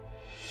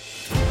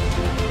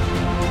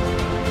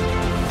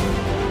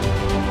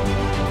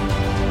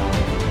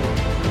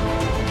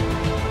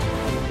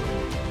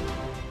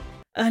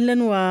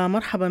أهلا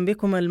ومرحبا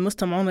بكم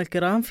المستمعون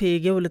الكرام في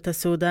جولة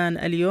السودان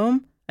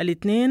اليوم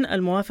الاثنين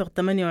الموافق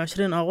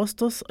 28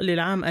 أغسطس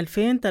للعام 2023،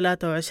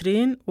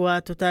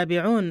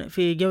 وتتابعون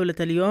في جولة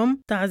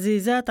اليوم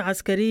تعزيزات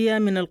عسكرية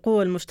من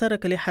القوى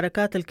المشتركة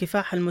لحركات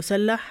الكفاح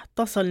المسلح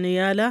تصل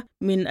نيالة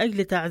من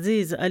أجل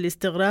تعزيز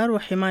الاستقرار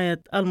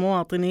وحماية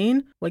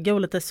المواطنين.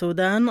 وجولة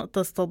السودان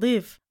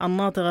تستضيف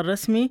الناطق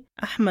الرسمي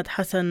أحمد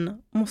حسن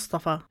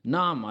مصطفى.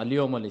 نعم،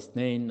 اليوم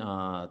الاثنين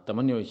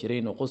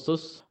 28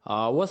 أغسطس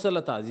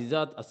وصلت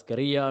تعزيزات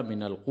عسكرية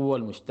من القوى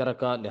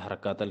المشتركة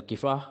لحركات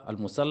الكفاح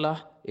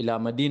المسلح إلى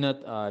مدينة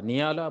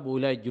نيالا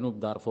بولاية جنوب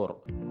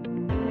دارفور.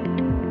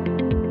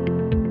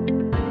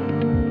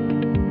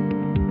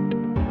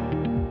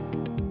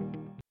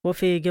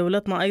 وفي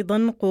جولتنا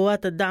أيضا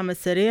قوات الدعم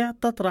السريع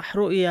تطرح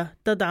رؤية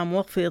تدعم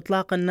وقف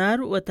إطلاق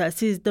النار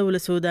وتأسيس دولة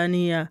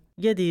سودانية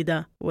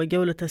جديدة.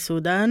 وجولة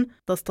السودان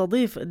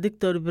تستضيف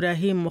الدكتور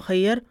إبراهيم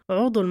مخير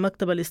عضو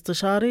المكتب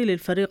الاستشاري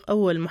للفريق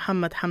أول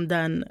محمد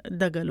حمدان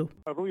دقلو.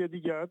 الرؤية دي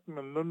جاءت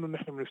من أنه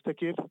نحن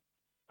بنفتكر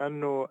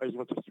أنه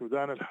أزمة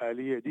السودان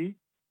الحالية دي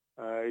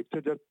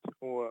ابتدت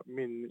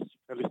من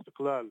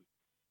الاستقلال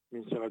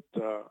من سنة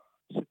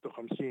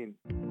 56.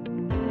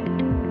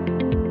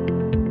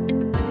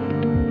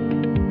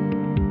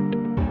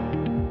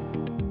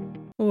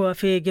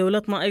 وفي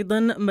جولتنا أيضا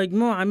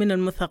مجموعة من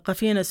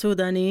المثقفين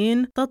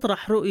السودانيين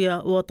تطرح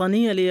رؤية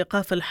وطنية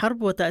لإيقاف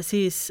الحرب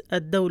وتأسيس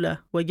الدولة.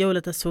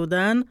 وجولة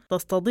السودان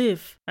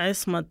تستضيف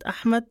عصمت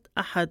أحمد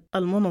أحد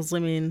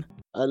المنظمين.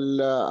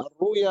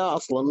 الرؤية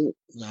أصلا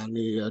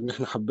يعني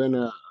نحن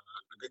حبينا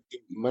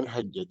نقدم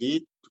منهج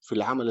جديد في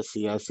العمل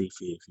السياسي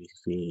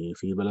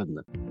في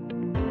بلدنا.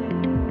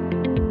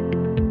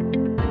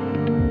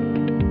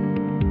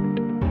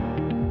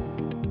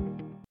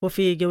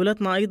 وفي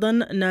جولتنا أيضا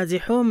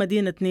نازحو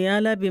مدينة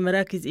نيالا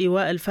بمراكز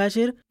إيواء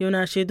الفاشر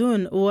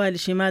يناشدون والي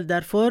شمال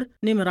دارفور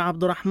نمر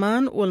عبد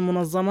الرحمن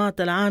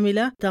والمنظمات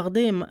العاملة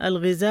تقديم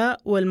الغذاء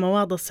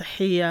والمواد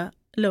الصحية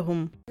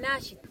لهم.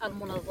 ناشد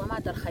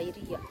المنظمات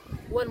الخيرية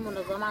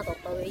والمنظمات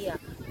الطوعية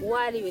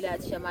والي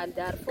ولاية شمال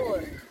دارفور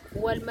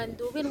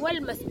والمندوبين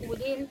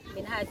والمسؤولين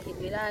من هذه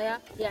الولاية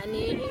يعني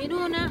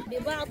يعينونا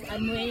ببعض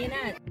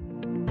المعينات.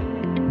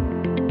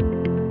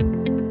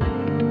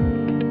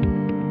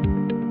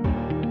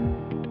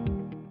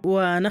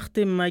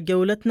 ونختم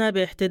جولتنا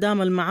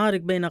باحتدام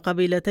المعارك بين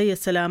قبيلتي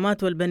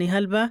السلامات والبني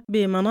هلبة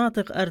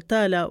بمناطق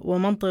أرتالة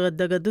ومنطقة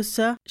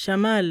دقدسة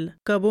شمال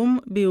كابوم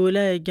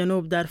بولاية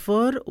جنوب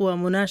دارفور،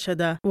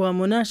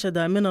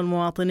 ومناشدة من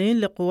المواطنين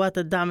لقوات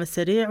الدعم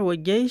السريع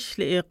والجيش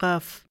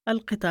لإيقاف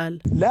القتال.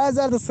 لا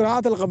زالت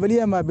الصراعات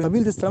القبلية ما بين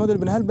قبيلة السلامات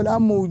والبني هلبة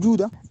الآن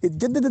موجودة.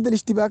 اتجددت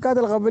الاشتباكات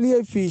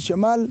القبلية في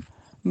شمال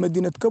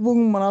مدينة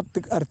كابوم،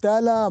 مناطق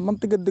أرتالة،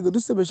 منطقة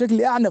دقدسة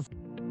بشكل أعنف.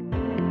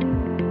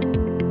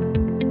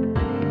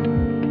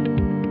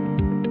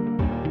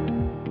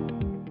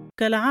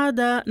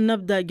 كالعادة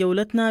نبدأ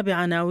جولتنا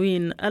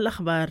بعناوين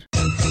الأخبار.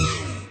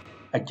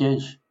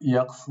 الجيش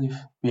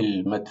يقصف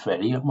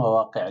بالمدفعية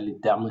مواقع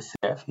للدعم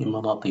السريع في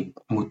مناطق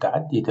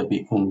متعددة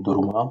بأم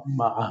درمان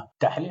مع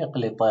تحليق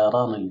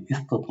لطيران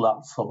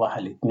الاستطلاع صباح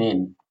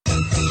الاثنين،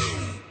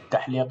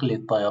 تحليق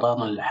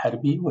للطيران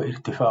الحربي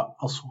وارتفاع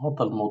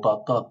أصوات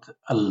المضادات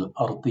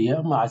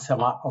الأرضية مع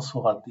سماع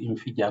أصوات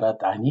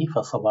انفجارات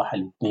عنيفة صباح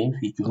الاثنين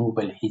في جنوب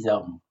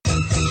الحزام.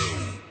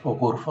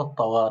 وغرفة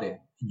طوارئ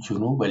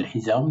جنوب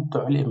الحزام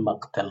تعلن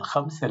مقتل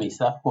 5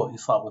 نساء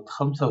وإصابة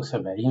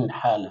 75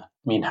 حالة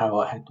منها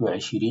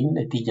 21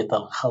 نتيجة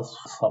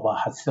الخصف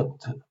صباح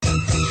السبت.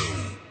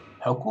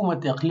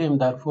 حكومة إقليم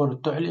دارفور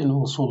تعلن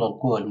وصول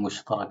القوى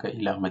المشتركة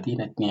إلى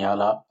مدينة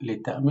نيالا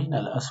لتأمين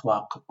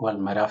الأسواق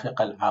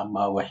والمرافق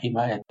العامة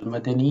وحماية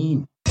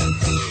المدنيين.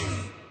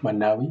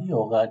 مناوي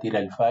يغادر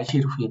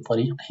الفاشر في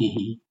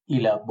طريقه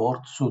إلى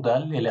بورت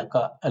السودان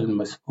للقاء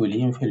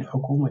المسؤولين في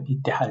الحكومة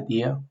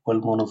الاتحادية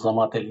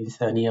والمنظمات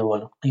الإنسانية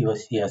والقوى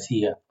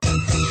السياسية.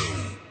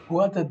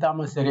 قوات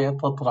الدعم السريع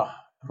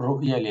تطرح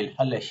رؤية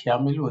للحل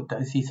الشامل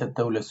وتأسيس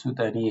الدولة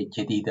السودانية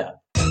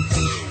الجديدة.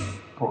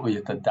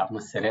 رؤية الدعم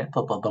السريع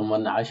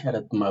تتضمن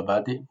 10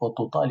 مبادئ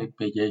وتطالب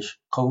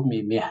بجيش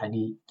قومي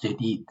مهني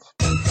جديد.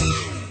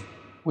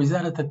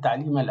 وزارة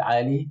التعليم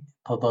العالي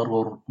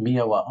تضرر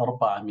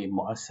 104 من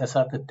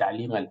مؤسسات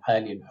التعليم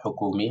العالي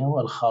الحكومية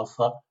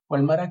والخاصة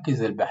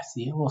والمراكز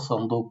البحثية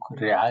وصندوق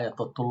رعاية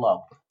الطلاب.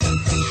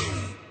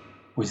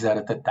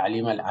 وزارة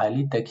التعليم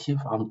العالي تكشف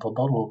عن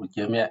تضرر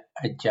جميع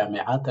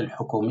الجامعات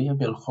الحكومية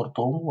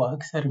بالخرطوم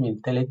وأكثر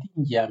من 30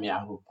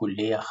 جامعة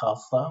وكلية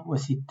خاصة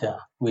و6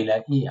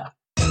 ولائية.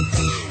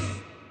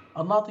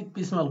 الناطق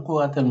باسم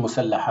القوات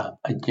المسلحة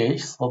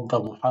الجيش صد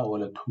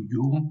محاولة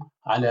هجوم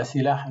على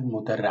سلاح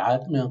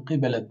المدرعات من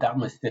قبل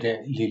الدعم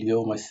السريع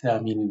لليوم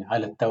الثامن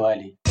على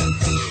التوالي.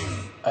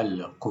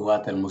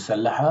 القوات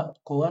المسلحة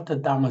قوات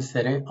الدعم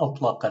السريع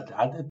أطلقت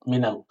عدد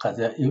من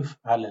القذائف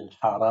على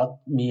الحارات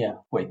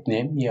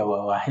 102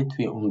 101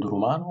 في أم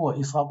درمان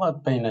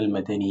وإصابات بين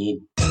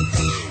المدنيين.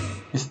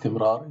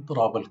 استمرار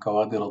إضراب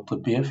الكوادر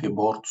الطبية في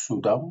بورت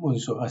السودان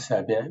منذ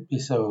أسابيع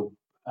بسبب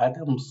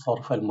عدم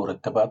صرف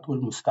المرتبات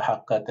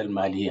والمستحقات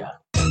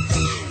المالية.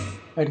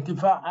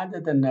 ارتفاع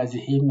عدد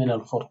النازحين من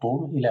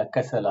الخرطوم إلى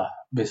كسلة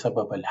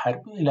بسبب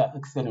الحرب إلى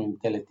أكثر من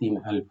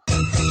 30,000.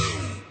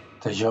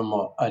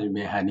 تجمع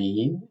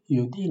المهنيين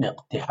يدين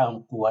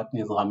اقتحام قوات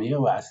نظامية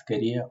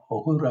وعسكرية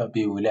أخرى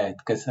بولاية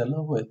كسلة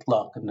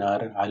وإطلاق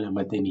النار على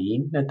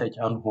مدنيين نتج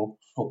عنه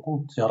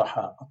سقوط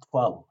جرحى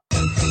أطفال.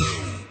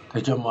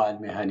 تجمع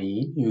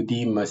المهنيين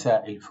يدين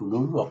مساء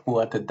الفلول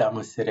وقوات الدعم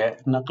السريع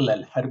نقل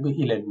الحرب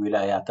إلى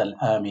الولايات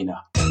الآمنة.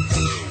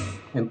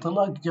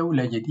 انطلاق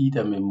جولة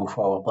جديدة من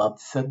مفاوضات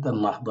سد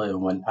النهضة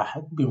يوم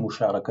الأحد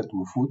بمشاركة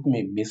وفود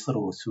من مصر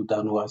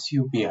والسودان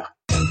وأثيوبيا.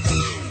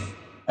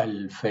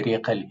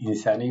 الفريق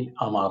الإنساني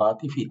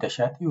الإماراتي في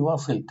تشاد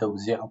يواصل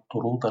توزيع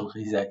الطرود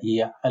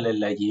الغذائية على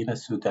اللاجئين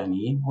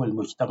السودانيين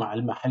والمجتمع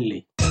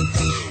المحلي.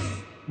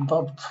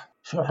 ضبط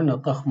شحنة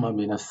ضخمة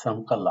من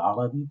السمك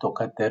العربي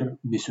تقدر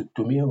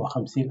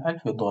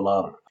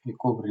 $650,000 في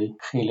كوبري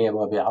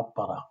خليوة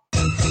بعبرة.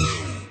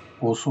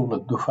 وصول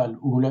الدفعة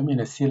الأولى من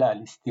السلع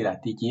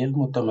الاستراتيجية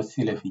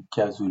المتمثلة في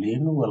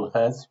الجازولين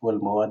والغاز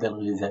والمواد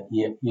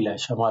الغذائية إلى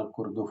شمال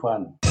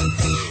كردفان.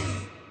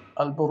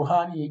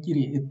 البرهان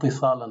يجري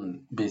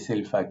اتصالا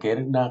بسلفا كير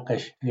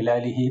ناقش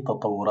خلاله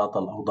تطورات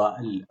الأوضاع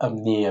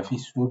الأمنية في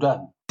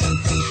السودان.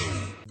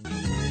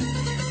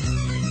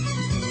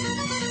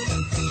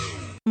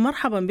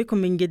 مرحبا بكم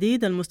من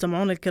جديد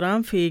المستمعون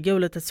الكرام في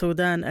جولة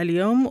السودان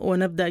اليوم،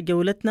 ونبدأ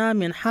جولتنا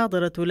من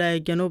حاضرة ولاية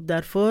جنوب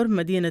دارفور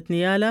مدينة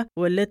نيالا،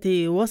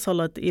 والتي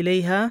وصلت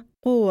إليها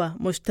قوة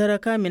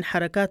مشتركة من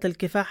حركات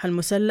الكفاح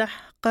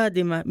المسلح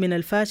قادمة من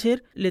الفاشر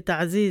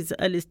لتعزيز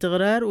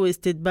الاستقرار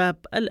واستتباب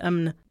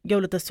الأمن.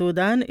 جولة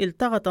السودان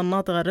التقط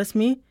الناطق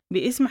الرسمي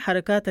باسم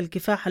حركات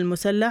الكفاح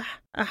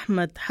المسلح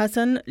أحمد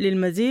حسن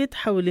للمزيد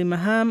حول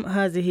مهام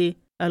هذه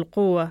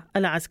القوة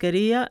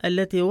العسكرية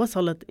التي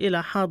وصلت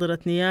إلى حاضرة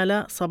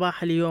نيالا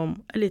صباح اليوم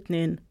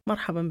الاثنين.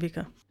 مرحبا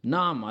بك.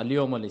 نعم،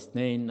 اليوم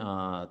الاثنين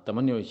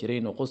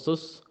 28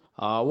 أغسطس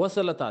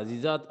وصلت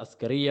تعزيزات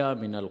عسكرية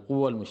من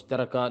القوة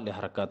المشتركة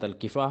لحركات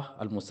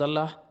الكفاح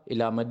المسلح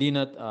إلى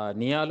مدينة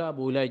نيالا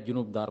بولاية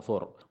جنوب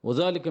دارفور،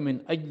 وذلك من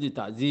أجل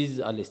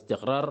تعزيز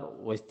الاستقرار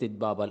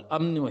واستتباب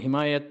الأمن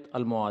وحماية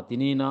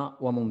المواطنين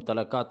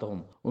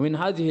وممتلكاتهم. ومن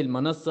هذه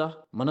المنصة،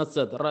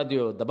 منصة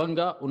راديو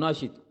دبنقا،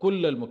 أناشد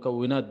كل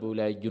المكونات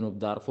بولاية جنوب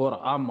دارفور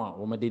عامة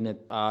ومدينة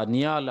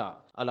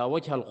نيالا على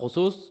وجه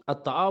الخصوص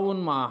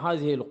التعاون مع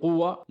هذه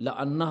القوة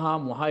لأنها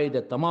محايدة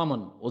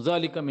تماما،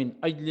 وذلك من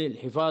أجل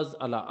الحفاظ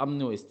على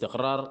أمن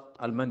واستقرار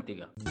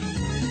المنطقة.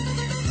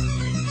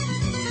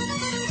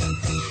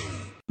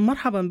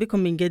 مرحبا بكم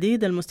من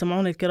جديد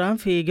المستمعون الكرام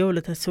في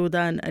جولة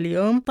السودان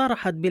اليوم.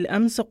 طرحت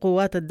بالأمس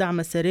قوات الدعم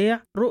السريع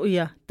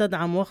رؤية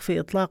تدعم وقف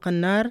إطلاق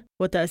النار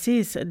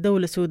وتأسيس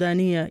دولة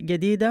سودانية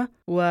جديدة،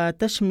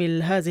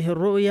 وتشمل هذه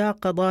الرؤية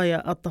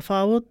قضايا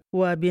التفاوض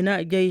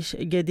وبناء جيش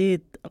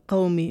جديد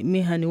قومي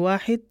مهني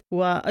واحد.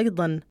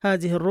 وأيضا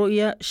هذه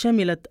الرؤية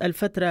شملت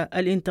الفترة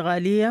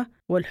الانتقالية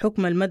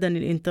والحكم المدني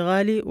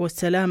الانتقالي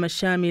والسلام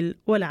الشامل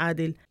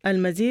والعادل.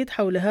 المزيد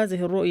حول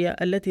هذه الرؤية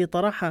التي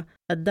طرحها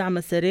الدعم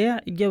السريع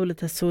جولة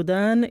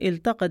السودان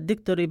التقى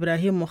الدكتور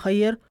إبراهيم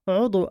مخير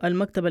عضو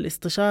المكتب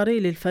الاستشاري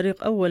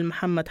للفريق أول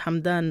محمد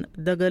حمدان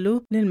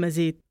دقلو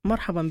للمزيد.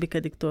 مرحبا بك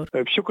دكتور.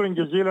 شكرا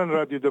جزيلا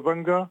راديو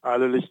دبنقا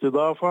على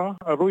الاستضافة.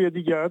 الرؤية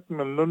دي جاءت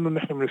من أنه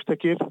نحن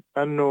بنفتكر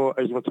أنه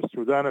أزمة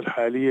السودان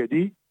الحالية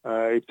دي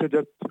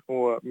ابتدت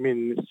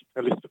من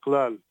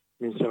الاستقلال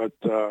من سنة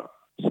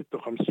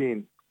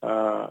 56.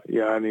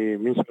 يعني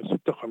من سنة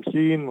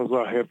 56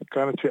 مظاهر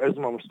كانت في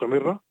أزمة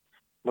مستمرة.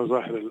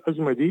 مظاهر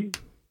الأزمة دي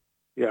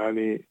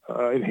يعني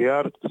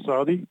انهيار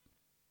اقتصادي،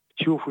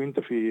 تشوفوا انت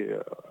في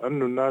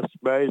أنه الناس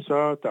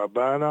بائسة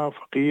تعبانة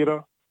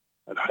فقيرة،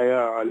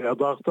 الحياة عليها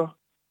ضاغطة،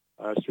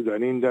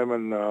 السودانيين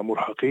دائما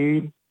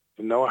مرهقين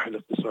في النواحي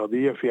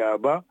الاقتصادية في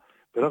آباء،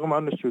 برغم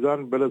أن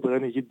السودان بلد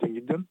غني جدا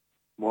جدا،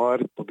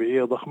 موارد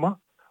طبيعية ضخمة،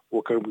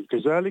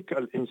 وكذلك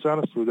الإنسان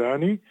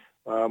السوداني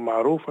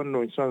معروف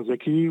أنه إنسان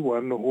ذكي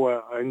وأنه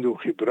هو عنده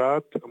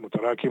خبرات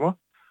متراكمة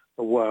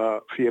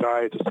وفي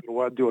رعاية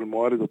الثروات دي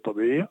والموارد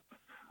الطبيعية،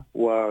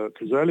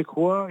 وكذلك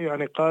هو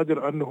يعني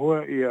قادر أنه هو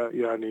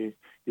يعني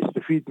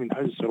يستفيد من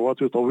هذه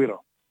الثروات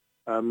ويطورها.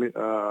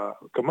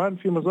 كمان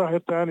في مظاهر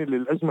ثانية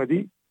للأزمة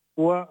دي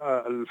هو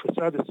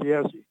الفساد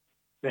السياسي.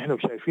 نحن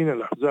شايفين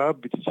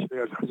الأحزاب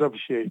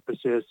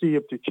السياسية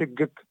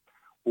بتتشقق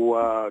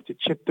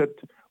وتتشتت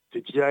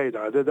وتتزايد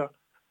عددها،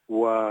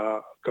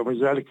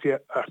 وكذلك في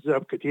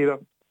أحزاب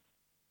كثيرة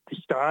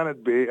استعانت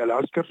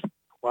بالعسكر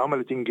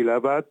وعملت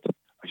انقلابات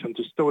عشان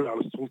تستولي على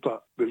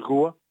السلطة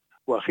بالقوة،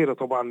 وأخيرا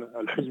طبعا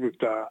الحزب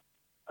بتاع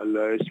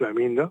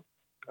الإسلاميين ده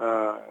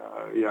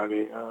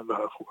يعني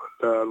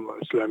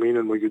الإسلاميين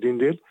الموجودين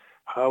ديل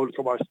حاولوا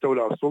طبعا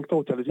يستولوا على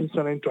السلطة، و30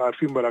 سنة انتوا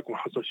عارفين براكم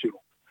حصل شنو.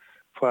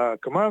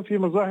 فكمان في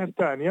مظاهر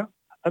تانية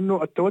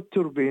أنه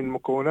التوتر بين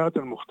المكونات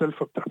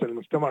المختلفة بتاعت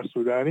المجتمع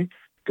السوداني،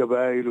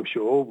 قبائل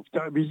وشعوب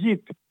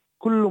بيزيد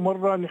كل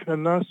مرة. نحن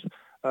الناس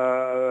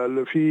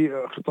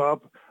في خطاب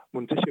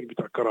منتشر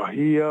بتاع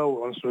كراهية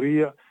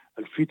وعنصرية،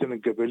 الفتن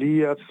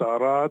القبلية،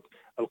 الثارات،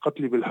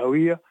 القتل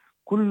بالهوية،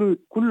 كل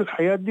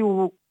الحياة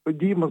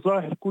دي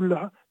مظاهر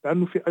كلها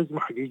لأنه في أزمة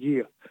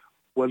حقيقية.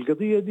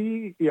 والقضية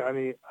دي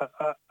يعني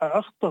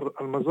أخطر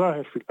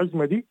المظاهر في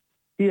الأزمة دي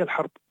هي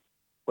الحرب،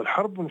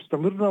 والحرب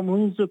مستمرة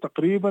منذ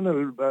تقريبا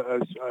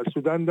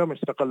السودان ده ما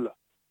استقل.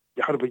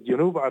 دي حرب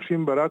الجنوب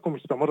عارفين براكم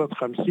استمرت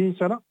 50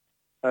 سنة.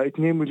 2.5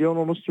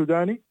 مليون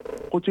سوداني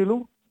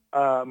قتلوا،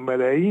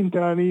 ملايين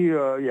تاني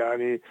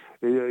يعني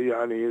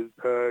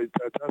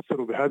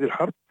تأثروا بهذه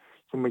الحرب.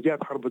 ثم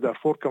جاءت حرب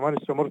دارفور كمان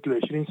استمرت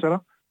ل20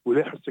 سنة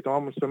وليه حتى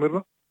كمان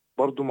مستمرة.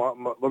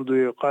 برضو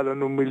يقال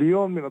أنه 1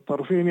 مليون من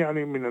الطرفين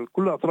يعني من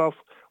كل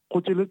الأطراف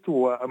قتلت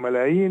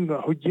وملايين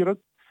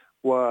هجرت.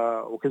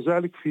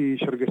 وكذلك في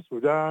شرق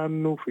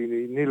السودان وفي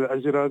النيل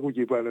الأزرق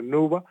وجبال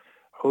النوبة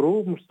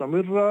حروب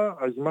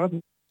مستمرة، أزمات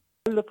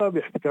متعلقة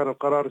باحتكار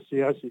القرار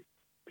السياسي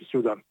في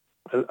السودان.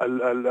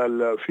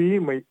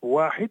 في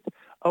واحد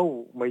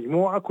أو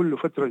مجموعة كل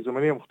فترة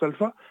زمنية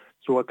مختلفة،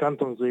 سواء كان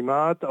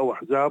تنظيمات أو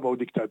أحزاب أو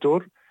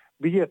ديكتاتور،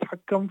 بيجي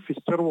يتحكم في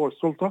الثروة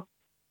والسلطة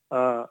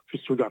في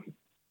السودان.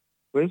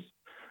 كويس.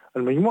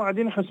 المجموعة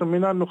دي نحن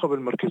سميناها النخب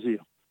المركزية،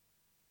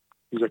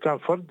 إذا كان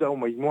فرد أو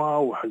مجموعة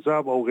أو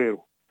أحزاب أو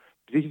غيره،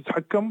 بتيجي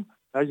تتحكم.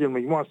 هذه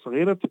المجموعة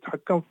الصغيرة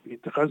بتتحكم في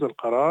اتخاذ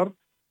القرار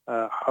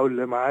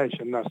حول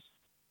معايش الناس،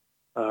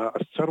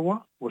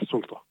 الثروة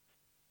والسلطة.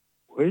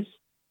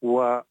 كويس.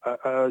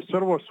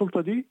 والثروة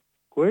والسلطة دي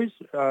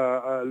كويس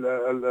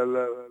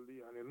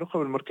يعني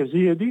النخب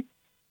المركزية دي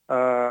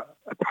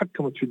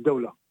اتحكمت في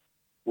الدولة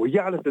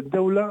وجعلت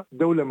الدولة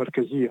دولة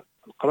مركزية،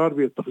 القرار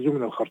بيتخذوه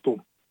من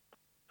الخرطوم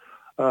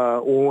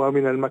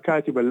ومن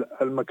المكاتب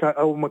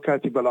أو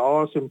مكاتب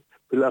العواصم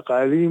في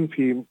الأقاليم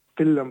في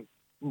قلة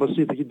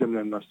بسيطة جدا من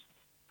الناس.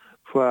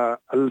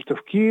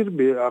 فالتفكير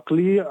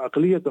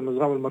بعقلية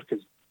النظام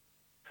المركزي.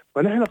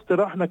 فنحن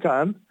اقتراحنا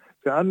كان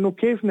في أنه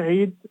كيف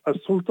نعيد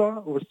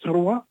السلطة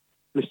والثروة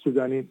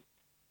للسودانيين.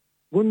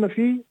 قلنا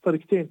في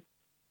طريقتين.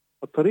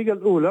 الطريقة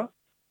الأولى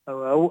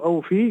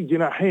أو في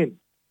جناحين.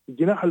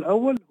 الجناح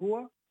الأول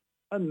هو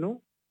أنه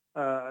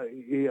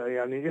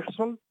يعني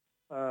يحصل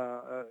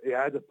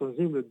إعادة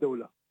تنظيم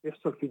للدولة،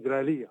 يحصل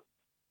فيدرالية،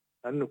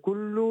 أنه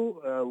كل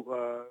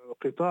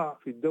قطاع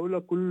في الدولة،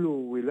 كل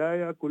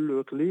ولاية، كل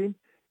إقليم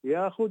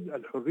يأخذ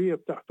الحرية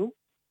بتاعته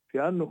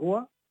في أنه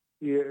هو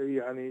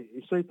يعني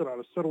يسيطر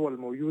على الثروة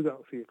الموجودة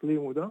في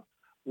إقليمه ده،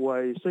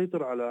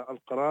 ويسيطر على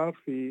القرار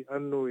في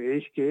أنه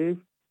يعيش كيف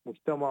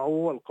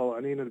مجتمعه،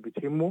 القوانين اللي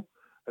بتهمه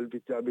اللي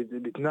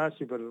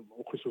بتناسب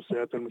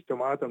خصوصيات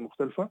المجتمعات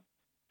المختلفة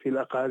في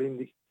الأقاليم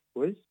دي.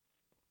 كويس.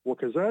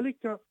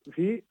 وكذلك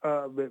في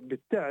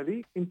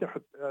بالتالي أنت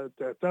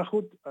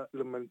تأخذ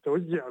لما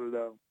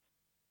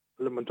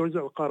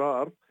توزع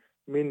القرار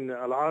من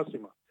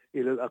العاصمة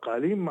إلى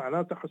الأقاليم،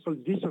 معناته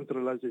حصل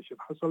decentralization،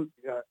 حصل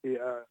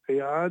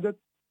إعادة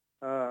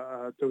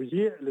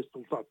توزيع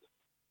للسلطات.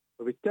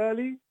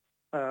 وبالتالي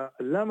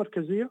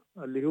اللامركزية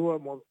اللي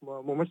هو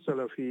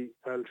ممثلة في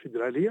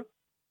الفيدرالية،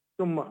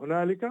 ثم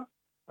هنالك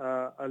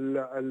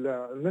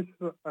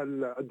النشر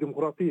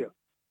الديمقراطية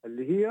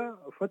اللي هي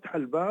فتح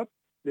الباب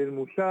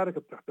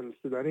للمشاركة تحت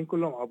السودانيين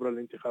كلهم عبر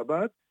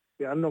الانتخابات،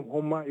 لأنهم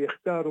هم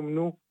يختاروا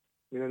منه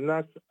من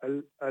الناس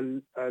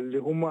اللي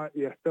هم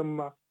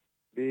يهتم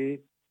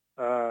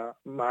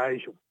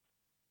بمعايشهم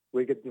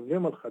ويقدم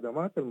لهم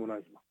الخدمات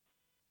المناسبة.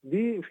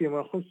 دي فيما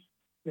يخص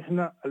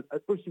نحن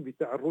الأسس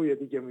بتاع الرؤية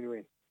دي جاء من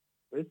وين؟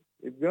 بس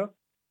يبقى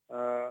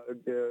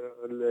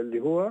اللي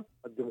هو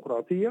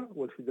الديمقراطية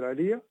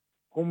والفيدرالية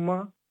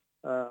هم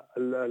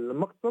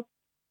المقصد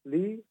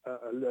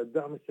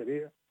للدعم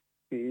السريع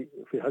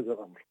في هذا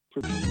الأمر.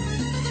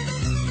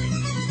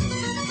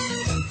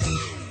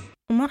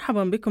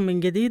 مرحبا بكم من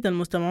جديد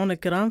المستمعون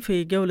الكرام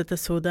في جولة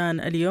السودان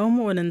اليوم،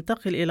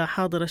 وننتقل إلى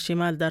حاضر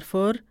الشمال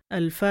دارفور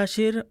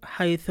الفاشر،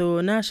 حيث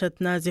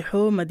ناشط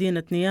نازحو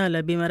مدينة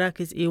نيالا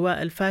بمراكز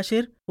إيواء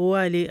الفاشر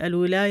والي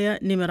الولاية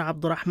نمر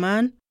عبد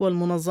الرحمن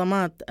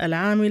والمنظمات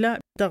العاملة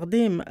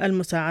تقديم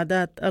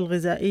المساعدات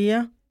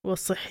الغذائية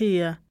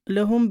والصحية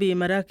لهم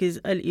بمراكز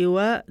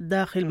الإيواء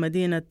داخل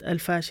مدينة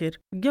الفاشر.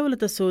 جولة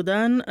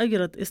السودان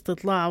أجرت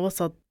استطلاع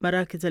وسط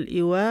مراكز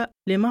الإيواء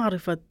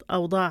لمعرفة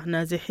أوضاع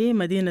نازحي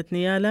مدينة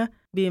نيالا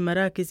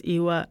بمراكز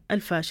إيواء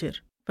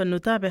الفاشر،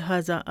 فلنتابع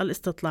هذا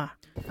الاستطلاع.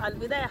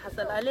 البداية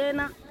حصل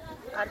علينا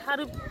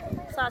الحرب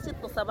الساعة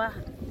 6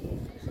 صباحا،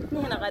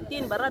 نحن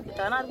قاعدين برات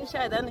بتانات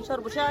بشاي ده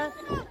نشربوا شاي،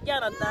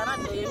 جانا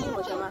الدانات يمين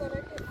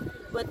وشمال،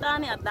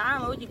 والثاني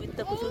الدعامة وجي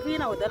بيتكسوا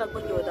فينا ودلق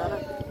بنجي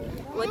ودانات،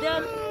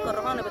 وديل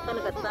كرهونا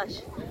بطلق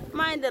التاش.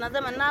 ما عندنا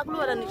زمن ناكل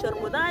ولا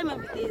نشربوا، دائما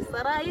في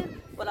السراير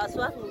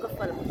والأسواق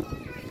مقفلة.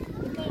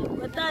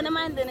 والثاني ما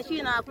عندنا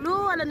شيء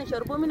ناكلوه ولا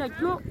نشربوه من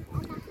الجوع،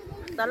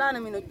 طلعنا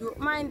من الجوع،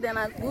 ما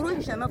عندنا قروش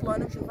عشان نطلع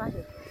نمشي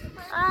فاشل.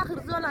 آخر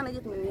زول أنا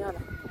جيت من نيالا،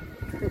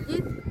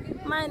 جيت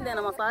ما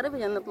عندنا مصاريف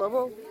عشان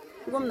نطلبوه،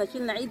 قمنا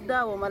شلنا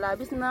عدة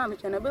وملابسنا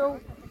مشينا بيه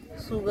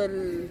سوق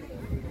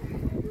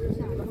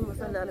اللهم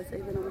صل على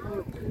سيدنا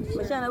محمد،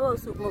 مشينا بيه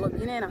سوق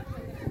مغبينينا،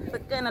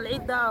 فكينا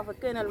العدة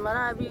وفكينا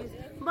الملابس،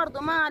 برضو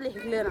ما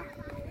لحق لنا.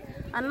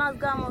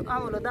 الناس قاموا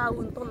عملوا دعوة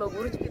ونطلعوا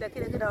قروش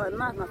كده،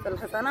 والناس ناس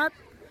الحسنات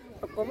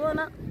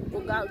ركبونا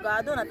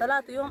وقعدونا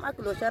 3 يوم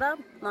أكلوا وشراب،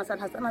 ناس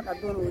الحسنات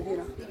أدونا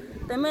ودينا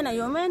تمينا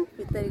يومين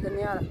في الطريق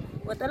النيارة،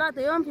 و3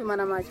 يوم في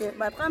مناماشي،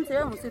 بعد 5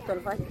 يوم و6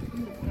 الفجر.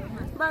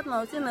 بعد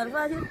ما وصلنا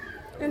الفجر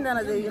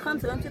عندنا زي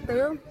 5 يوم 6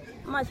 يوم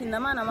ما شلنا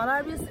معنا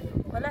ملابس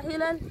ولا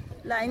حلل،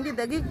 لا عندي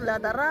دقيق لا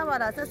دراب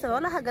ولا سسة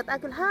ولا حاجة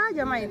أكل،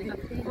 حاجة ما عندي.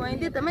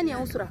 وعندي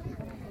 8 أسرة،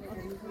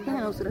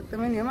 نحن أسرة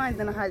 8 ما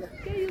عندنا حاجة،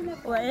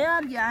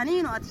 وعيال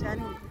جعانين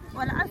وعطشانين.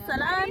 والعس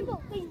الآن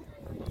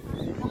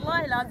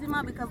والله العظيم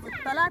ما بكذب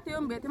 3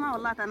 يوم بيتي ما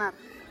والله نار.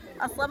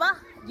 الصباح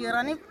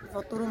جيراني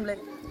بفطرهم لي،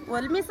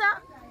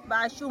 والمساء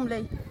بعشوهم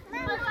لي،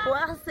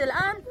 وأحس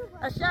الآن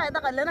الشاي ده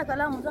قال لنا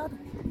كلام ذاته،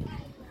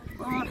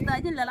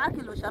 ومحتاجين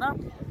للأكل والشراب،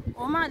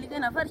 وما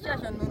لقينا فرش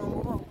عشان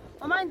ننومهم،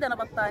 وما عندنا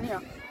بطانية،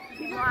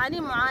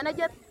 معانين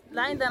معانجة،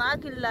 لا عندنا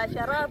أكل لا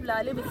شراب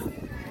لا لبس.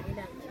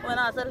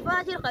 وناس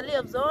الفاشل خليه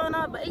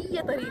يبزونا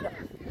بأي طريقة.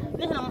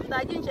 نحن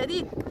محتاجين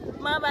شديد،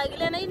 ما باقي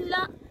لنا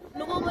إلا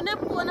نقوم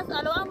نبكي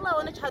ونسأل الله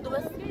ونشهد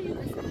بس.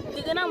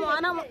 لقينا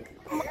معاناة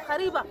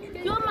خريبة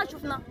يوم ما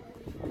شفنا.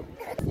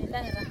 بسم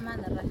الله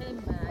الرحمن الرحيم.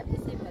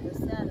 الاسم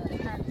الأستاذة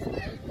ريحان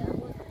إسماعيل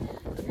داود،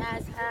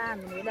 نازحة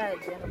من ولاية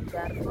جنوب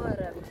دارفور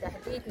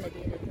بالتحديد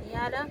مدينة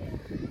نيالة.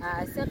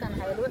 السكن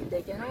هاي الوحدة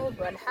جنوب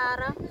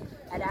والحارة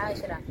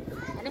 10.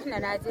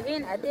 نحن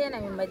نازحين أتينا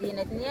من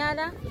مدينة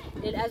نيالة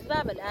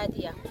للأسباب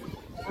الآتية.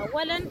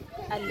 أولا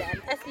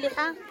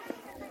الأسلحة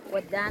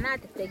والدانات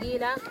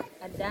الثقيلة،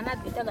 الدانات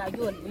بتقع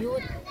جوا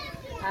البيوت.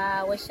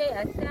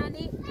 والشيء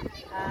الثاني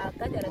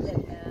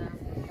كثرة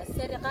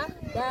السرقة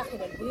داخل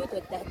البيوت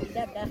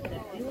والتهديدات داخل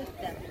البيوت،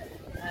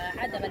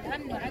 عدم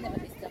الأمن وعدم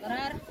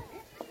الاستقرار،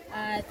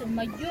 ثم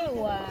الجوع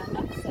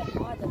ونقص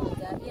المواد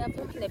الغذائية.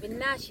 فنحن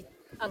بنناشد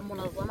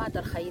المنظمات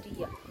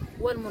الخيرية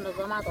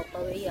والمنظمات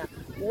الطوعية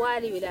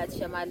والي ولاية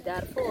شمال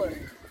دارفور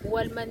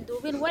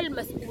والمندوبين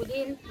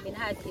والمسؤولين من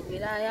هذه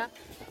الولاية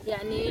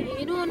يعني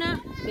يعينونا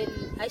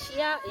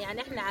بالأشياء.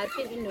 يعني احنا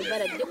عارفين انه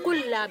البلد دي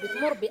كلها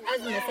بتمر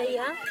بأزمة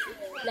سيئة،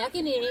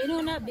 لكن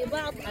يعينونا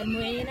ببعض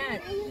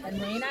المعينات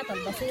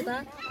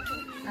البسيطة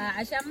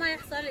عشان ما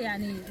يحصل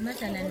يعني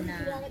مثلا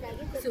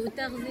سوء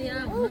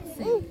تغذية ونقص.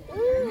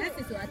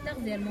 يعني سوء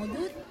التغذية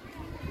الموجود،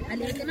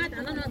 الاعتماد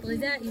على نمط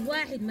غذائي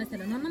واحد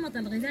مثلا، والنمط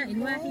الغذائي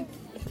الواحد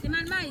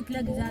احتمال ما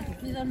يتلاقي ذاته،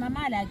 في زول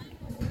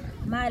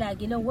ما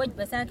لاقي له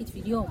وجبة ساكت في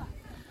اليوم.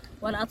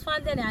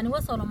 والأطفال ده يعني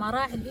وصلوا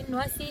مراحل إنه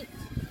هسي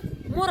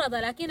مرضى،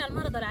 لكن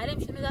المرضى اللي عليهم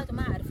شنو ذاته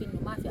ما عارفين،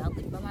 إنه ما في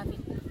أطباء ما في.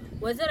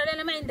 والزول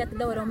لأنه ما عندك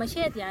دواء، لو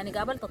مشيت يعني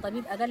قابلت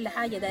طبيب أقل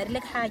حاجة داير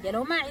لك حاجة،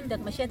 لو ما عندك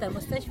مشيت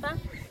المستشفى.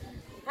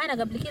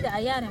 أنا قبل كده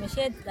أيانا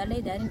مشيت قال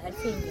لي دارين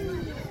 2000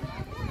 جنيه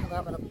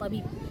مقابل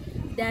الطبيب،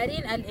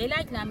 دارين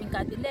العلاج نعم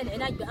كاتب لي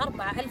العلاج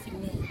ب4000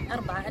 جنيه.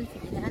 4000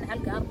 جنيه أنا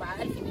ألقى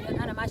 4000 جنيه،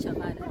 أنا ما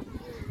شغالة،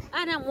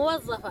 أنا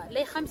موظفة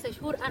لي 5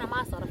 شهور أنا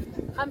ما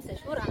صرفت، 5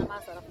 شهور أنا ما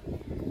صرفت.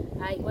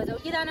 هاي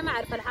وزوجي أنا ما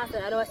أعرف الحاصل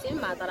على وسيم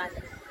ما طلعت.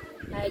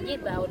 هاي جيت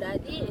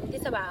بأولادي، عندي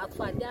 7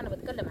 أطفال، دي أنا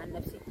بتكلم عن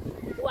نفسي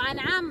وعن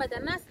عامة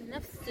الناس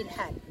نفس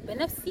الحال،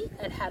 بنفسي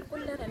الحال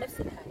كلنا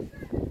نفس الحال.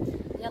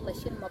 يلا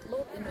الشيء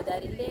المطلوب إنه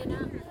دارين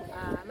لنا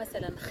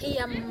مثلا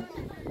خيم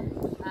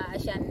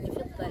عشان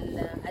نفض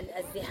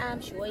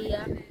الزحام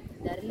شوية،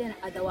 دارين لنا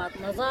أدوات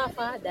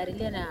نظافة، دارين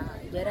لنا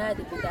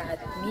جرادل بتاعت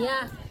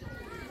مياه،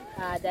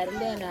 دارين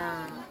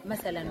لنا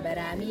مثلا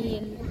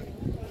براميل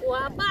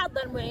وبعض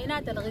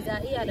المعينات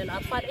الغذائية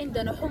للأطفال.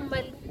 عندنا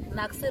حمل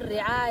ناقصين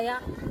رعاية.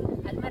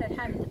 المرأة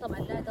الحامل دي طبعا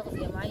لا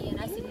تغذية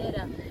معينة. هسه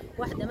الليلة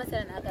واحدة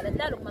مثلا أكلت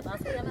لا لقمة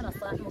عصيرة من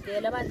الصباح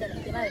مكيلبات،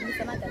 احتمال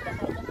لسه ما تلقى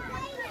حاجة.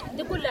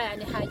 دي كلها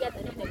يعني حاجات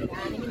نحن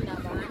بنعاني منها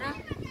معانا،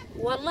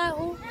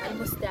 والله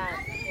المستعان.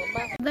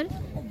 والله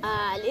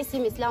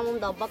الاسم إسلام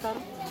دبنقا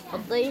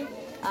الضي،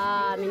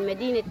 من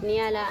مدينة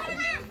نيالة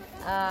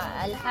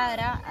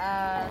الحارة،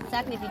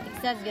 ساكنة في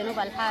تكساس جنوب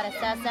الحارة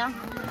الساسة.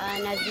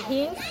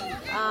 نازحين.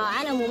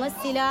 أنا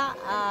ممثلة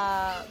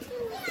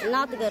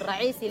الناطق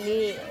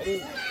الرئيسي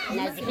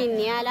لنازحين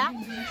نيالة.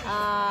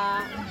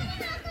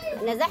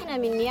 نزحنا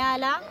من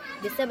نيالة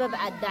بسبب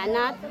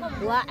الدعنات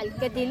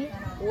والقتل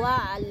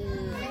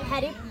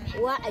والحرب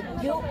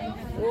والجوع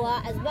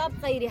وأسباب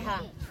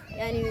غيرها.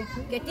 يعني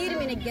كثير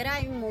من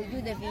الجرائم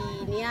موجودة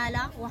في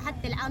نيالة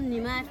وحتى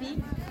الأمن ما في.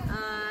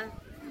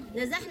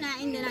 نزحنا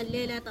عندنا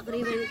الليلة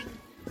تقريبا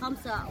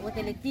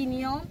 35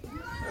 يوم،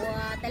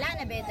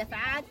 وطلعنا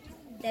بدفعات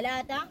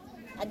 3.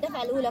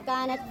 الدفعة الأولى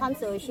كانت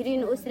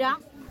 25 أسرة.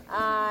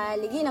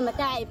 لقينا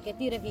متاعب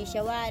كثيرة في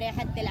شوارع،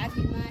 حتى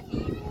الأكل ما في،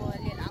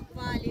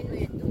 وللأطفال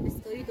إنه يدون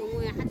بسكويت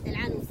وموية. حتى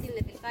الآن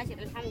وصلنا في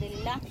الفاشر الحمد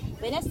لله.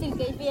 بنفس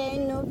الكيفية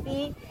إنه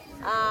في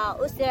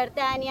أسر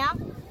تانية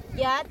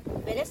جات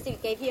بنفس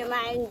الكيفية ما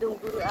عندهم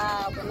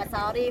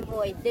مصاريف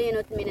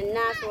ويدينوا من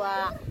الناس،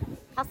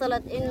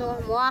 وحصلت إنه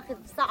مواقف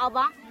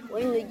صعبة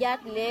وإنه جات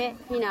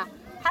لهنا.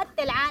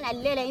 حتى الآن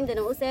الليلة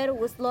عندنا أسر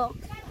وصلوا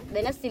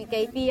بنفس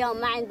الكيفية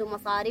وما عندهم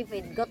مصاريف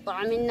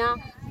يتقطعوا منها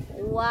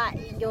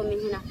ويجوا من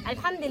هنا.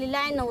 الحمد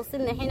لله إنه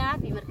وصلنا هنا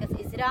في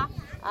مركز إسراء.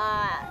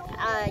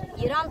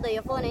 جيران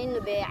ضيفونا إنه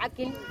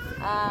بأكل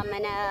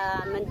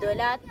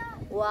مندولات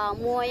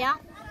وموية،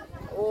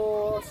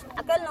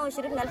 وأكلنا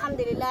وشربنا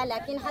الحمد لله.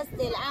 لكن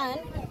حتى الآن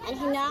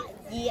احنا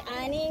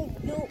جيعانين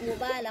جو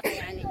مبالغ،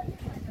 يعني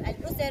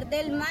الأسر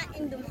ديل ما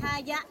عندهم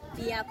حاجة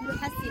بياكلوا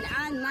حسي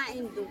الآن ما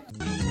عندهم.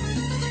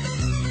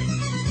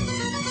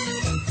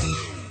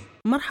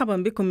 مرحبا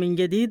بكم من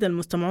جديد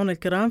المستمعون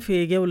الكرام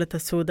في جولة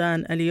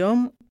السودان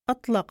اليوم.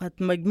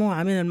 أطلقت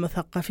مجموعة من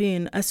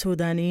المثقفين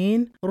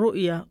السودانيين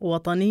رؤية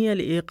وطنية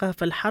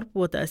لإيقاف الحرب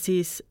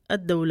وتأسيس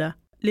الدولة.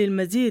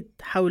 للمزيد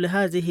حول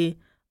هذه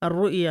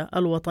الرؤية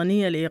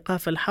الوطنية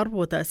لإيقاف الحرب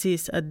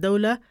وتأسيس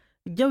الدولة،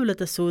 جولة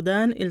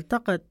السودان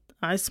التقت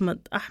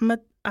عصمت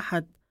أحمد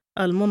أحد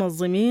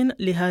المنظمين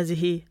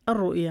لهذه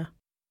الرؤية.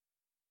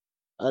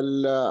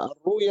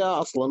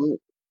 الرؤية أصلا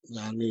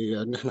يعني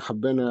نحن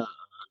حبينا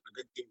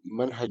نقدم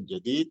منهج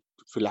جديد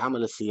في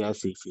العمل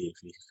السياسي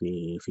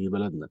في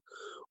بلدنا.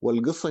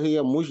 والقصة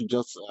هي مش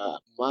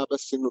ما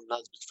بس إنه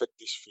الناس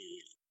بتفتش في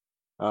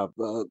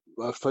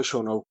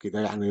فاشون أو كده،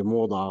 يعني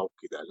موضة أو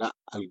كده، لا،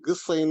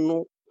 القصة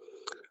إنه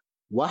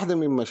واحدة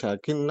من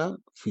مشاكلنا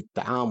في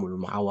التعامل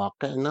مع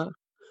واقعنا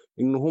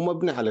إنه هو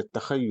مبني على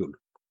التخيل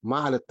ما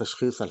على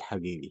التشخيص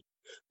الحقيقي.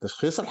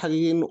 التشخيص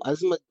الحقيقي إنه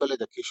أزمة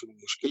بلدك هي شنو،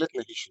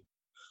 مشكلتنا هي شنو.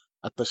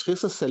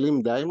 التشخيص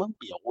السليم دائما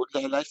بيقود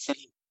لعلاج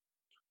سليم.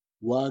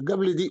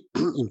 وقبل دي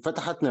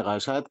انفتحت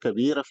نقاشات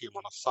كبيرة في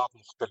منصات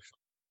مختلفة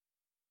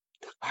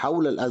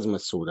حول الأزمة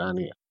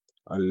السودانية.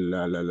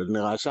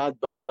 النقاشات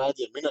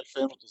بادية من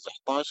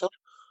 2019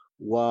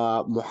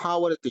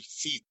 ومحاولة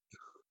تجسيد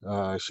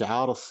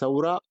شعار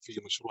الثورة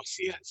في مشروع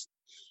سياسي،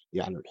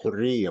 يعني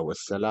الحرية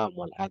والسلام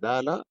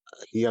والعدالة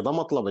هي ده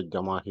مطلب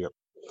الجماهير.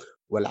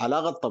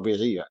 والعلاقة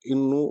الطبيعية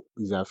إنه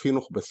إذا في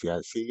نخبة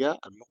سياسية،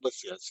 النخبة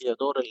السياسية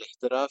دور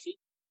الاحترافي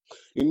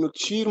إنه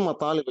تشيل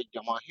مطالب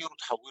الجماهير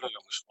وتحولها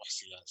لمشروع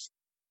سياسي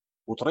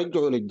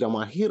وترجعه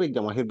للجماهير،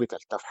 الجماهير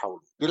بتلتف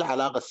حوله. دي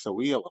العلاقة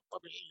السوية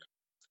والطبيعية،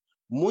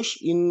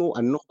 مش إنه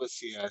النخبة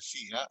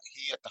السياسية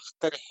هي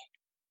تقترح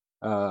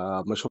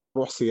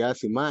مشروع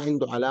سياسي ما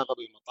عنده علاقة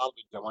بمطالب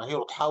الجماهير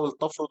وتحاول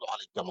تفرضه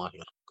على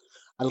الجماهير.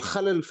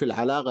 الخلل في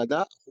العلاقة ده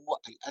هو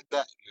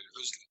الأداء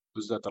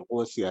للعزلة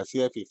القوى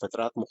السياسية في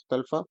فترات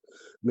مختلفة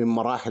من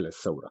مراحل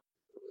الثورة.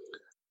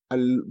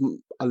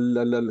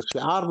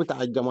 الشعار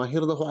بتاع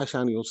الجماهير ده هو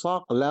عشان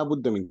يصاق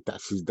لابد من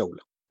تأسيس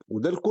دولة،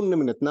 وده اللي كنا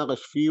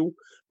بنتناقش فيه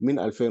من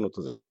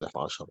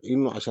 2019،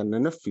 إنه عشان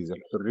ننفذ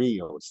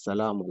الحرية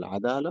والسلام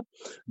والعدالة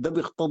ده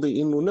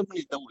بيقتضي إنه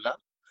نبني دولة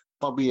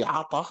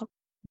طبيعتها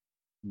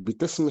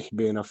بتسمح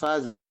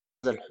بنفاذ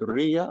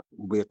الحرية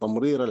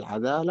وبتمرير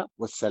العدالة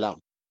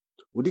والسلام.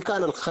 ودي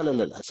كان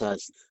الخلل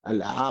الأساسي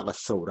الأعاق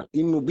الثورة،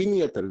 إنه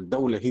بنية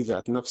الدولة هي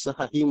ذات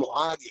نفسها هي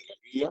معادية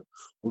للحرية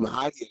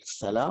ومعادية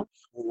للسلام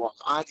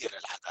ومعادية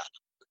للعدالة.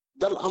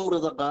 ده الأمر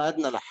ده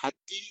قادنا لحد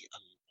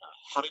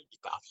الحرب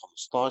بتاع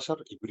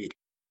 15 إبريل.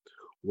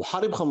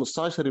 وحرب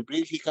 15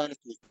 إبريل هي كانت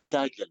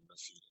نتاج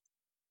للمسيرة.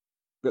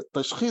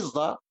 بالتشخيص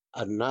ده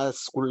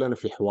الناس كلنا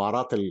في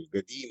حوارات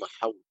القديمة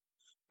حول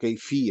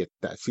كيفية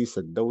تأسيس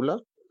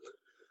الدولة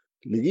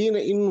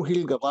لقينا إنه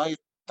هي القضايا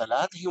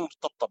الثلاثة هي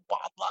مرتبطة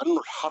ببعض، لأنه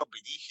الحرب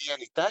دي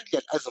هي نتاج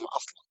للأزمة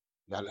أصلا.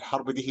 يعني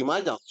الحرب دي هي ما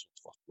جات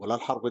صدفة، ولا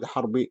الحرب دي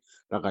حرب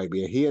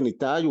رغائبية، هي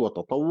نتاج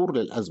وتطور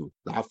للأزمة.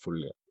 العفو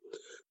لله.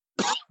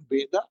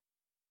 بيدا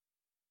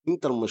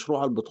انت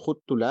المشروع اللي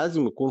بتخطه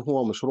لازم يكون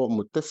هو مشروع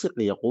متسق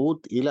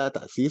يقود إلى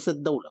تأسيس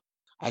الدولة.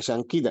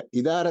 عشان كده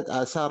إدارة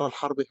آثار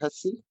الحرب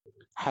هسي،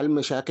 حل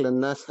مشاكل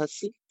الناس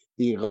هسي،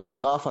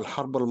 إيقاف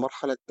الحرب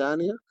المرحلة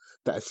الثانية،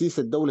 تأسيس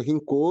الدولة، هن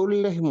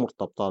كلهم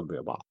مرتبطات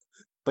ببعض.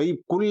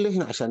 طيب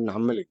كلهم عشان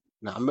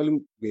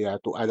نعمل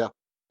بياتو أداء.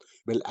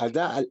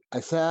 بالأداء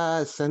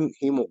أساسا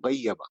هي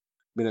مغيبة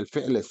من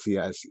الفعل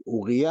السياسي،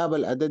 وغياب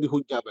الأداء دي هو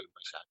جاب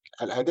المشاكل.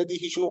 الأداء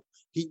دي هي شنو؟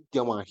 هي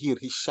الجماهير،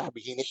 هي الشعب،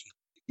 هي نحن.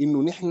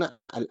 إنه نحن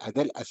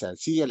الأداة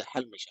الأساسية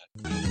لحل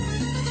مشاكل.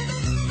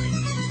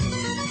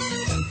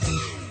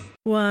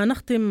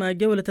 ونختم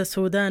جولة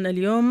السودان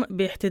اليوم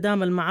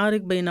باحتدام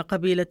المعارك بين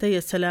قبيلتي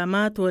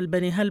السلامات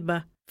والبني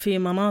هلبة في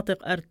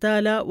مناطق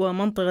أرتالة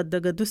ومنطقة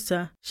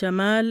دقدسة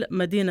شمال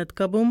مدينة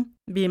كبم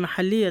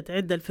بمحلية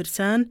عدة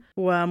الفرسان،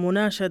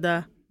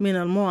 ومناشدة من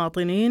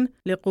المواطنين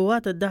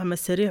لقوات الدعم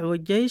السريع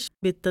والجيش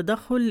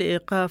بالتدخل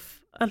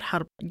لإيقاف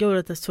الحرب.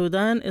 جولة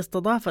السودان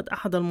استضافت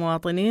أحد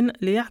المواطنين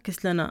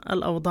ليعكس لنا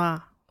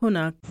الأوضاع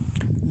هناك.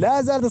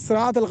 لا زالت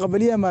الصراعات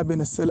القبلية ما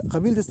بين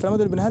قبيلة السلامات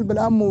والبني هلبة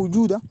الآن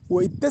موجودة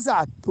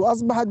واتسعت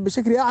وأصبحت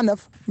بشكل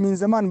أعنف من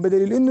زمان،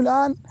 بدليل إنه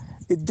الآن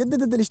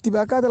اتجددت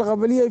الاشتباكات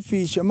القبلية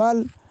في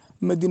شمال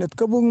مدينة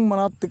كبم،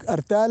 مناطق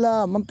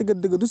أرتالة، منطقة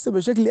دقدسة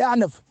بشكل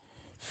أعنف،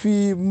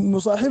 في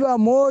مصاحبها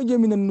موجة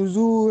من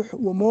النزوح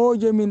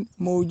وموجة من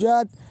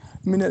موجات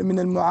من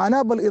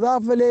المعاناة،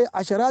 بالإضافة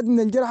لعشرات من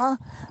الجرحى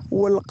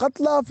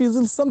والقتلى في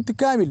ظل صمت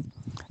كامل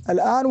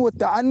الآن،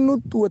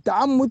 والتعنت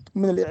والتعمد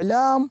من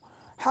الإعلام،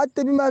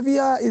 حتى بما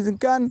فيها إذا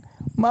كان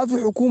ما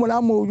في حكومة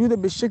الآن موجودة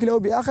بالشكل أو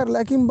بآخر،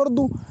 لكن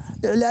برضو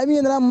إعلاميا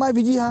الآن ما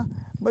في جهة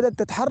بدأت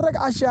تتحرك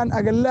عشان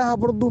أقلها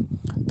برضو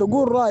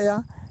تقول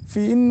رأيها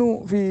في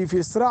إنه في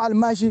الصراع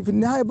الماشي. في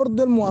النهاية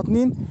برضو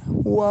المواطنين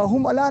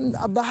وهم الآن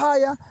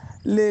الضحايا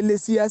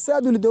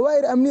لسياسات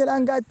ولدوائر أمنية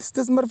الآن قاعد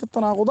تستثمر في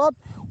التناقضات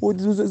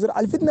وزرع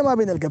الفتنة ما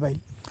بين القبائل.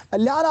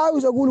 اللي أنا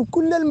عاوز أقوله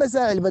كل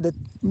المساعي اللي بدت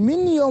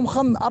من يوم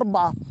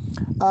 4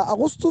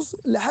 أغسطس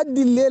لحد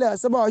الليلة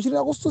 27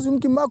 أغسطس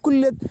يمكن ما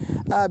كلت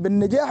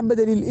بالنجاح،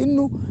 بدليل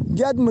إنه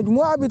جات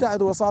مجموعة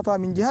بتاعت وساطة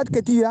من جهات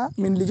كثيرة،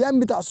 من لجان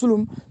بتاع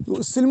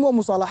سلم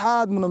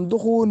ومصالحات، من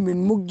أمدخون،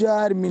 من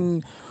مقجر،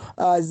 من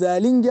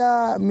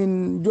زالنجة،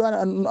 من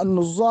جوان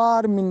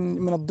النظار،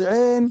 من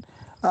الضعين،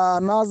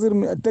 ناظر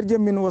من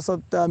الترجم من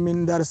وسط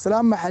من دار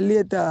السلام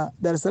محلية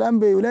دار السلام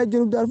بولاية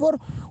جنوب دارفور.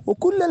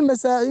 وكل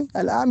المساعي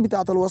الآن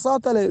بتاعت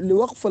الوساطة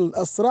لوقف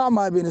الصراع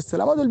ما بين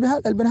السلامات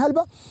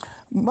والبنهلبة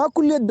ما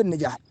كليت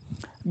بالنجاح،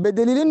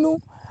 بدليل إنه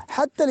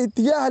حتى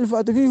الاتجاه اللي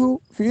فاتوا فيه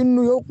في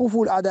إنه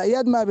يوقفوا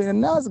العدائيات ما بين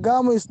الناس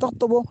قاموا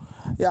يستقطبوا،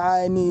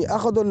 يعني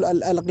أخذوا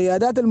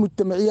القيادات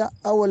المجتمعية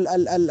أو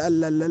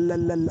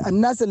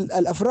الناس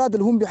الأفراد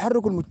اللي هم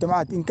بيحركوا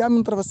المجتمعات إن كان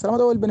من طرف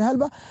السلامات أو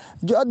البنهلبة،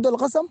 جو أدوا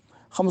القسم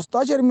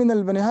 15 من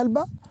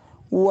البنهلبة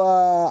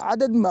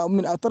وعدد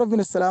من طرف من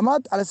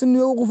السلامات على انه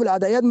يوقفوا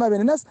العدائيات ما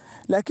بين الناس.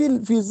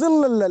 لكن في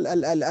ظل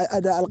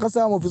اداء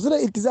القسم وفي ظل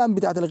الالتزام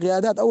بتاعت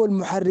القيادات او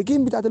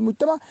المحركين بتاعت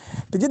المجتمع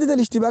تجدد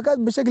الاشتباكات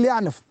بشكل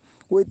يعنف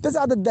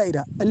واتسعت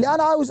الدائره. اللي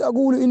انا عاوز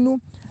اقوله انه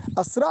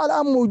الصراع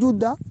الان موجود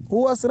ده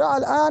هو صراع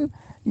الان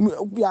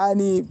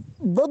يعني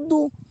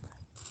ضده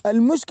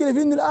المشكله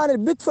في انه الان اللي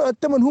بيدفعوا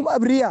الثمن هم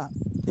ابرياء،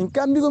 ان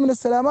كان بيجوا من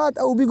السلامات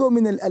او بيجوا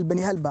من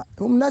البنهلبة،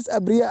 هم ناس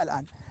ابرياء.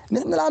 الان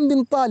نحن الان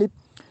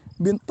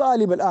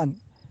بنطالب الان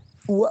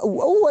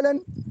واولا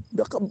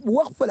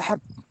بوقف الحرب،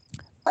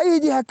 اي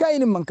جهه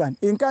كائن من كان،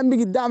 ان كان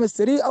بيجي الدعم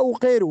السريع او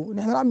غيره.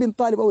 نحن الان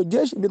بنطالب او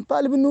الجيش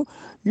بنطالب انه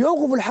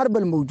يوقفوا الحرب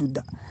الموجود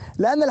ده،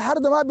 لان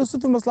الحرب ما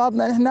بيصب في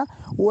مصلحتنا نحن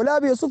ولا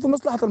بيصب في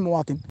مصلحه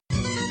المواطن.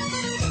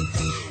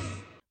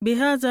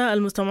 بهذا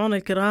المستمعون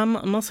الكرام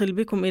نصل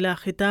بكم إلى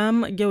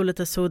ختام جولة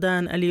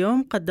السودان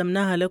اليوم،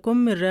 قدمناها لكم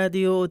من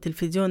راديو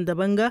وتلفزيون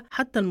دبنقا.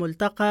 حتى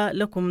الملتقى،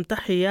 لكم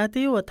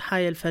تحياتي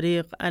وتحايا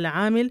الفريق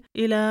العامل،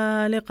 إلى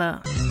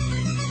اللقاء.